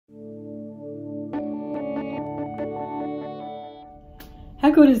How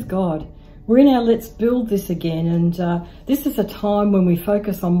good is God? We're in our Let's Build This again, and this is a time when we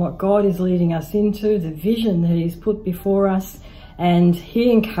focus on what God is leading us into, the vision that He's put before us, and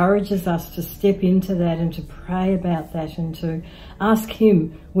He encourages us to step into that and to pray about that and to ask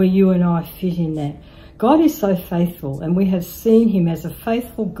Him where you and I fit in that. God is so faithful, and we have seen Him as a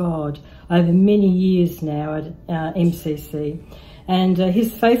faithful God over many years now at MCC. And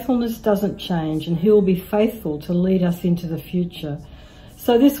His faithfulness doesn't change, and He'll be faithful to lead us into the future.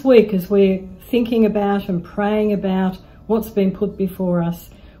 So this week, as we're thinking about and praying about what's been put before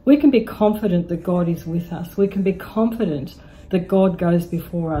us, we can be confident that God is with us. We can be confident that God goes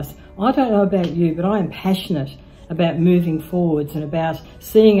before us. I don't know about you, but I am passionate about moving forwards and about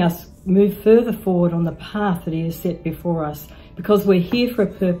seeing us move further forward on the path that He has set before us, because we're here for a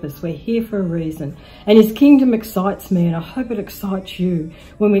purpose, we're here for a reason. And His kingdom excites me, and I hope it excites you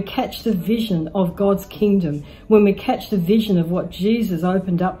when we catch the vision of God's kingdom, when we catch the vision of what Jesus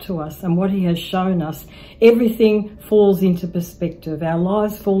opened up to us and what He has shown us. Everything falls into perspective. Our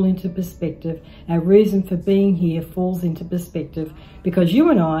lives fall into perspective. Our reason for being here falls into perspective, because you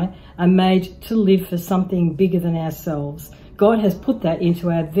and I are made to live for something bigger than ourselves. God has put that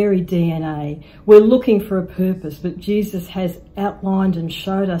into our very DNA. We're looking for a purpose, but Jesus has outlined and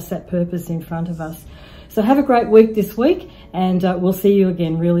showed us that purpose in front of us. So have a great week this week, and we'll see you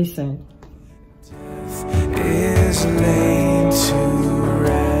again really soon.